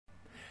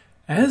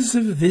As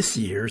of this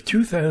year,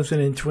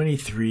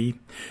 2023,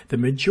 the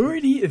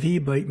majority of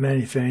e-bike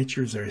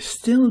manufacturers are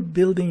still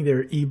building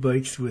their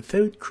e-bikes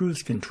without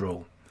cruise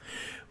control.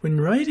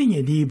 When riding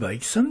an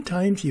e-bike,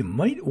 sometimes you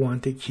might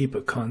want to keep a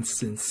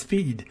constant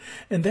speed,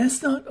 and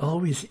that's not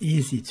always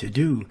easy to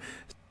do.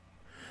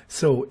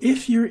 So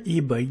if your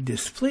e-bike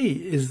display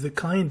is the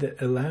kind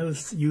that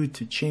allows you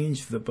to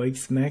change the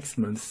bike's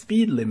maximum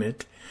speed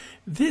limit,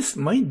 this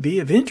might be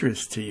of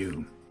interest to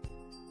you.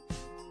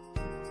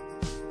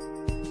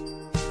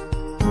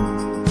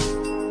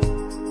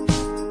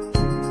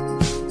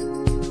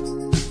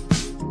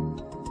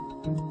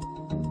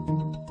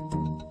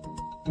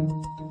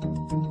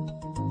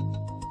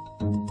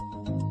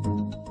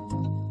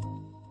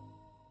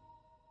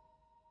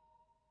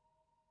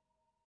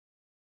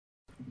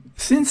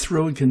 Since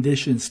road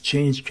conditions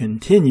change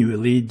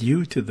continually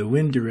due to the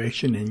wind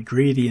direction and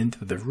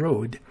gradient of the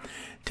road,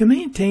 to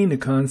maintain a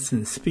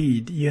constant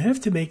speed, you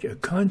have to make a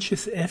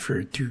conscious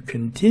effort to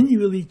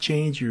continually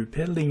change your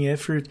pedaling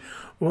effort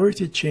or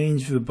to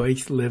change the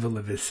bike's level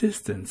of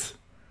assistance.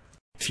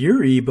 If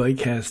your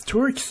e-bike has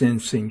torque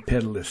sensing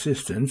pedal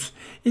assistance,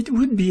 it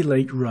would be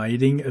like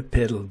riding a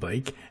pedal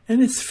bike,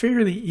 and it's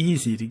fairly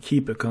easy to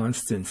keep a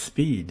constant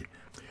speed.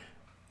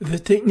 The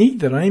technique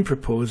that I'm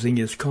proposing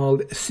is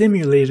called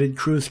simulated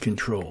cruise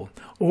control,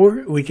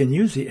 or we can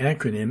use the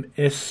acronym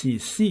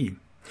SCC.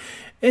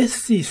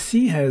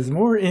 SCC has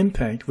more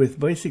impact with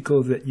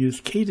bicycles that use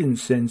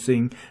cadence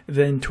sensing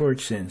than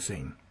torque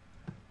sensing.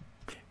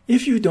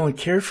 If you don't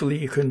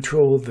carefully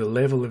control the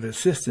level of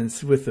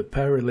assistance with the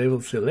power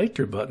level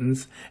selector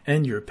buttons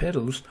and your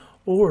pedals,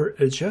 or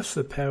adjust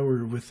the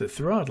power with the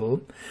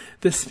throttle,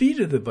 the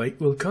speed of the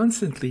bike will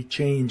constantly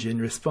change in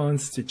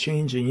response to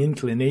changing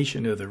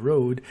inclination of the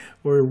road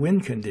or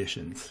wind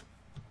conditions.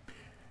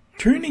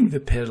 Turning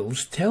the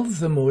pedals tells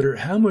the motor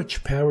how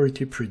much power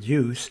to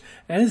produce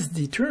as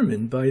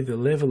determined by the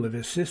level of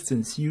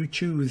assistance you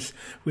choose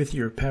with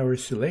your power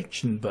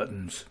selection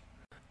buttons.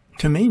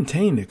 To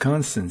maintain a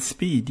constant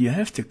speed, you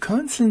have to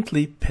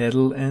constantly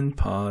pedal and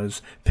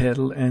pause,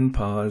 pedal and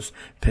pause,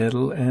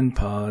 pedal and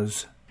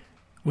pause.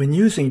 When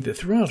using the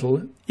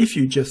throttle, if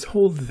you just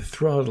hold the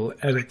throttle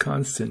at a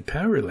constant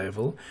power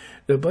level,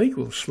 the bike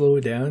will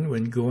slow down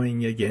when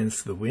going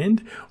against the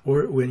wind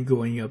or when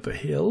going up a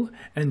hill,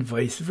 and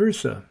vice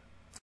versa.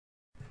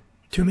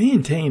 To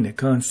maintain a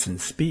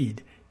constant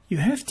speed, you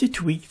have to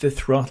tweak the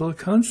throttle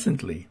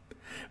constantly,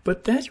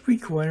 but that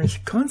requires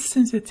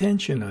constant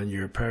attention on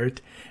your part,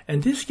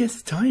 and this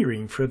gets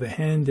tiring for the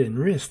hand and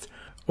wrist,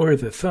 or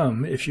the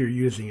thumb if you're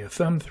using a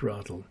thumb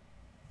throttle.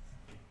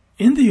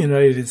 In the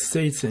United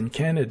States and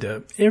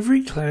Canada,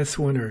 every Class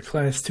 1 or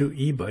Class 2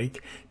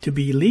 e-bike, to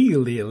be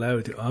legally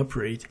allowed to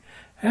operate,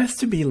 has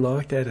to be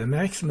locked at a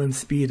maximum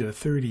speed of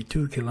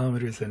 32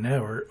 kilometers an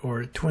hour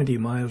or 20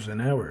 miles an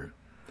hour.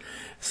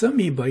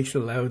 Some e-bikes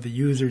allow the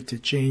user to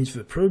change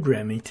the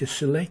programming to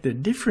select a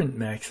different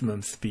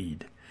maximum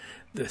speed.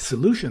 The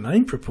solution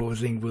I'm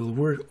proposing will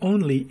work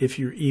only if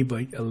your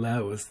e-bike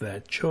allows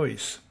that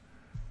choice.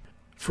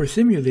 For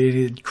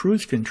simulated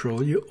cruise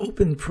control, you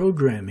open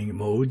programming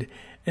mode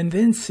and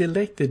then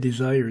select the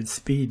desired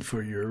speed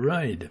for your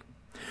ride.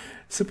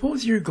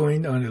 Suppose you're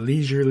going on a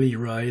leisurely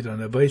ride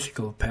on a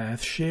bicycle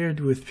path shared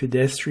with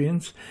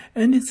pedestrians,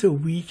 and it's a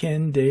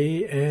weekend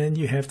day and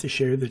you have to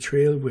share the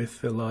trail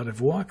with a lot of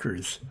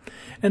walkers.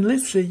 And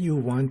let's say you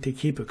want to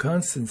keep a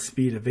constant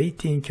speed of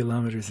 18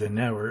 kilometers an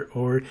hour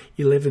or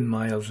 11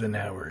 miles an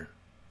hour.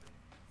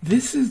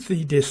 This is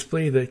the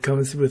display that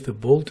comes with the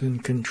Bolton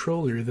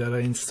controller that I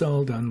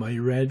installed on my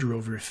Rad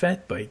Rover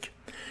Fat Bike.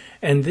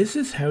 And this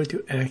is how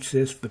to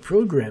access the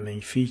programming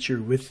feature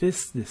with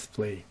this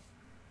display.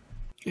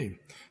 Okay,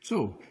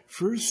 so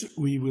first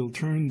we will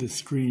turn the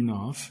screen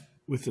off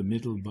with the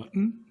middle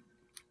button.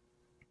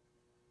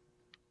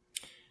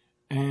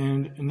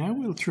 And now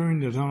we'll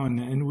turn it on,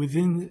 and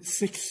within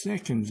 6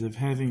 seconds of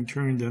having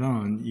turned it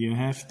on, you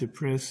have to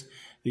press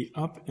the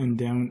up and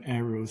down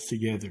arrows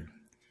together.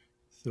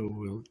 So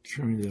we'll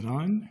turn it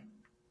on,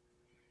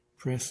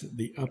 press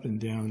the up and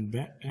down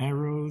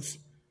arrows,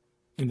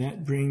 and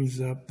that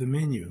brings up the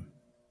menu.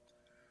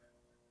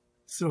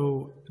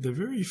 So the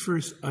very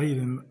first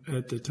item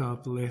at the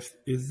top left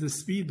is the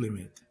speed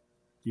limit.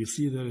 You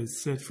see that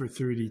it's set for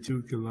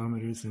 32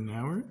 kilometers an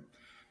hour.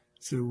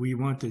 So we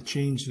want to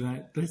change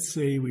that. Let's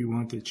say we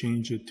want to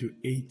change it to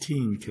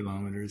 18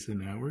 kilometers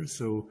an hour.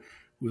 So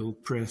we'll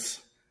press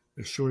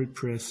a short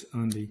press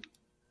on the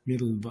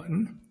middle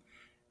button.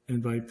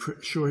 And by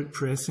short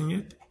pressing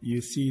it, you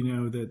see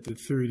now that the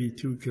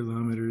 32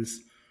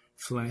 kilometers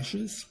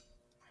flashes.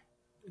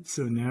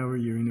 So now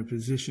you're in a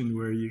position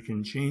where you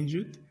can change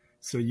it.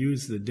 So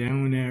use the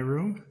down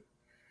arrow.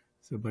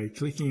 So by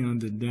clicking on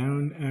the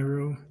down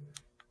arrow,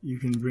 you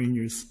can bring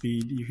your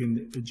speed, you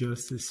can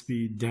adjust the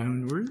speed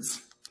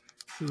downwards.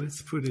 So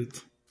let's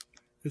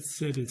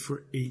set it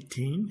for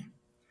 18.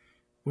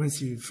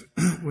 Once you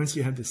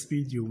have the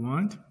speed you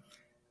want,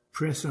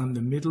 press on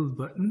the middle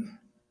button.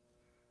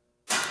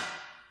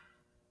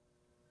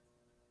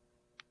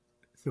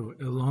 So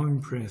a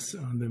long press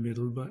on the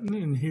middle button,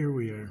 and here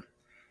we are.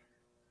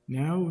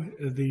 Now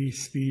the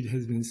speed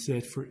has been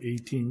set for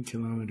 18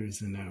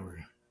 kilometers an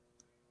hour.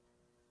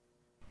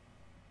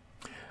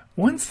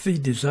 Once the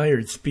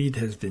desired speed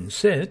has been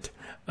set,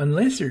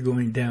 unless you're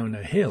going down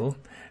a hill,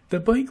 the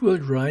bike will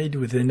ride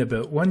within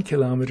about 1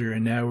 kilometer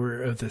an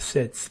hour of the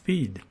set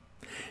speed.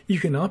 You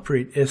can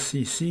operate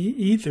SCC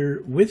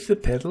either with the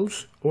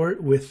pedals or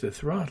with the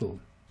throttle.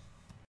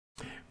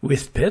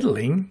 With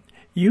pedaling,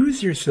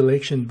 use your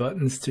selection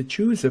buttons to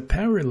choose a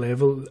power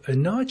level a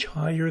notch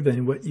higher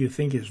than what you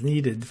think is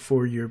needed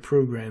for your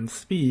programmed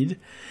speed,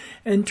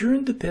 and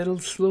turn the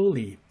pedals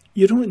slowly.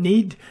 You don't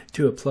need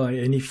to apply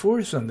any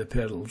force on the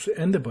pedals,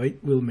 and the bike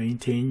will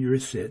maintain your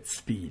set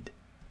speed.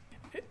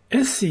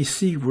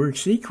 SCC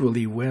works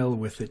equally well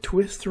with a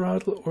twist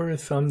throttle or a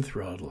thumb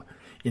throttle.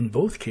 In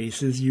both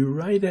cases, you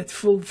ride at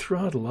full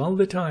throttle all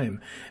the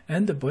time,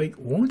 and the bike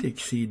won't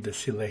exceed the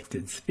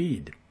selected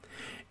speed.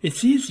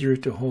 It's easier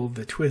to hold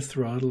the twist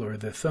throttle or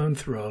the thumb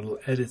throttle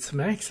at its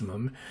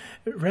maximum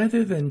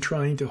rather than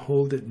trying to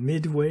hold it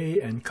midway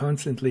and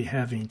constantly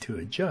having to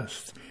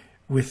adjust.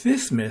 With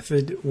this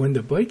method, when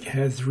the bike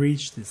has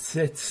reached its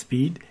set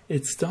speed,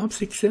 it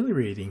stops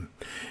accelerating.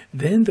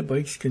 Then the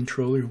bike's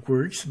controller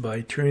works by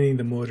turning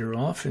the motor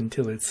off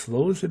until it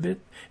slows a bit,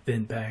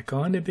 then back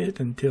on a bit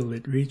until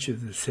it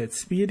reaches the set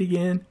speed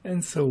again,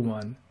 and so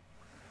on.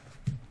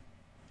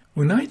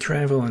 When I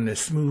travel on a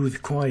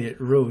smooth, quiet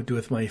road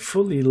with my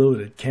fully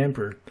loaded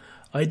camper,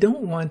 I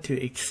don't want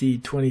to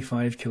exceed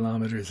 25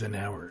 kilometers an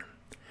hour.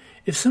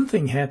 If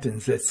something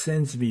happens that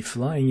sends me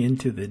flying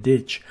into the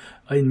ditch,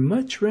 I'd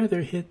much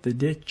rather hit the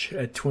ditch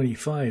at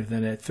 25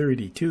 than at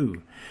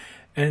 32,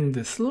 and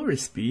the slower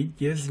speed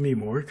gives me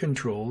more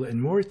control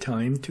and more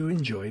time to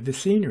enjoy the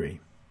scenery.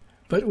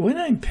 But when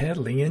I'm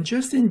pedaling and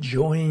just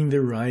enjoying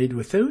the ride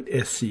without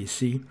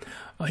SCC,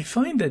 I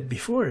find that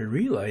before I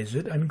realize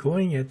it, I'm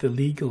going at the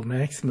legal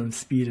maximum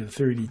speed of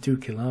 32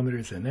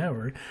 kilometers an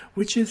hour,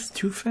 which is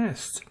too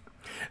fast.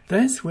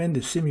 That's when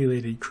the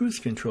simulated cruise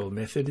control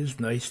method is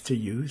nice to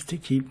use to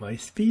keep my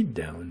speed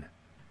down.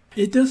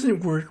 It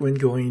doesn't work when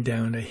going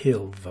down a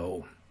hill,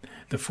 though.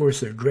 The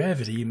force of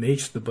gravity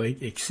makes the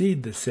bike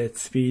exceed the set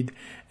speed,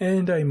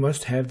 and I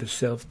must have the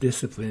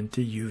self-discipline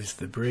to use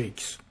the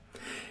brakes.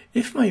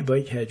 If my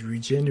bike had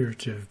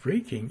regenerative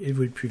braking, it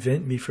would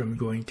prevent me from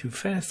going too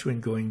fast when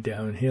going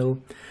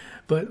downhill,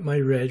 but my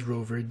Red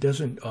Rover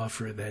doesn't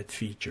offer that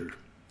feature.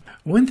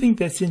 One thing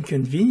that's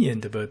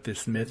inconvenient about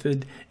this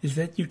method is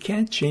that you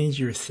can't change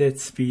your set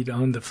speed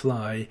on the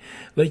fly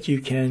like you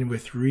can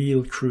with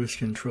real cruise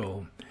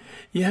control.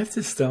 You have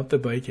to stop the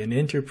bike and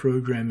enter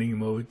programming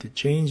mode to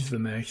change the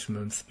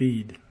maximum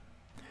speed.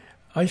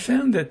 I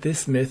found that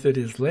this method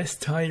is less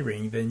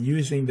tiring than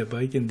using the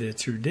bike in the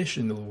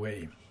traditional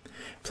way.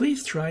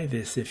 Please try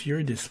this if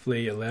your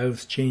display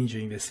allows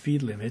changing the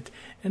speed limit,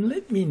 and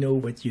let me know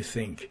what you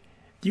think.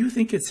 Do you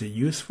think it's a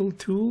useful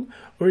tool,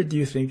 or do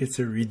you think it's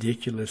a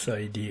ridiculous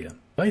idea?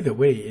 By the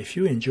way, if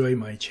you enjoy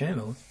my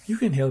channel, you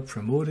can help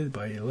promote it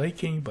by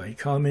liking, by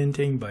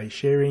commenting, by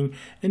sharing,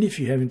 and if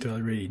you haven't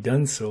already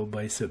done so,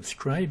 by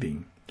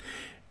subscribing.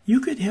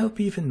 You could help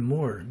even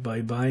more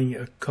by buying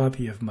a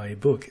copy of my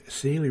book,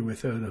 Sailor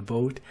Without a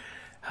Boat,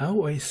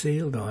 How I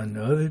Sailed on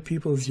Other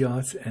People's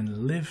Yachts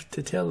and Lived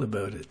to Tell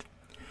About It.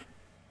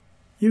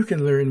 You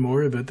can learn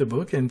more about the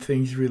book and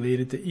things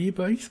related to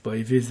e-bikes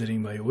by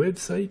visiting my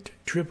website,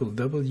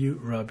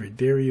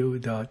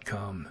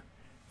 www.robertberrio.com.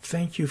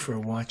 Thank you for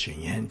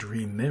watching, and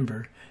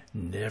remember,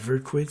 never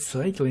quit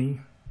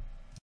cycling.